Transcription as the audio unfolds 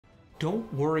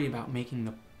Don't worry about making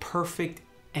the perfect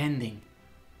ending,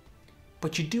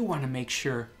 but you do want to make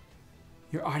sure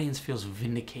your audience feels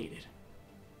vindicated.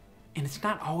 And it's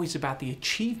not always about the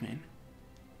achievement,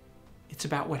 it's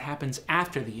about what happens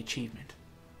after the achievement.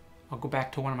 I'll go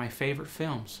back to one of my favorite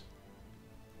films,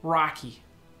 Rocky.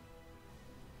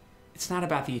 It's not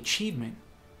about the achievement,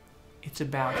 it's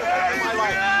about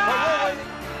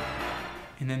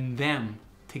and then them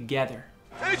together.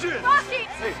 Adrian! Rocky!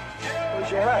 Hey,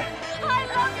 where's your hat? I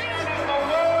love you!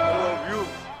 I love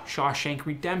you! Shawshank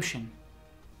Redemption.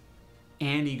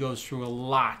 Andy goes through a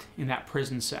lot in that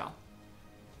prison cell.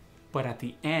 But at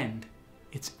the end,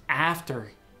 it's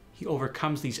after he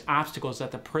overcomes these obstacles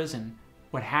at the prison,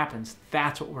 what happens,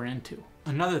 that's what we're into.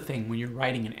 Another thing when you're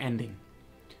writing an ending,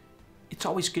 it's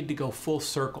always good to go full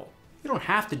circle. You don't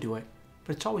have to do it,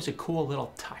 but it's always a cool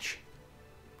little touch.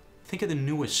 Think of the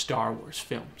newest Star Wars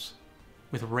films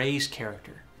with Rey's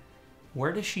character.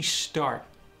 Where does she start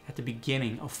at the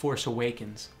beginning of Force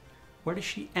Awakens? Where does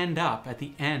she end up at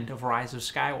the end of Rise of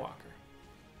Skywalker?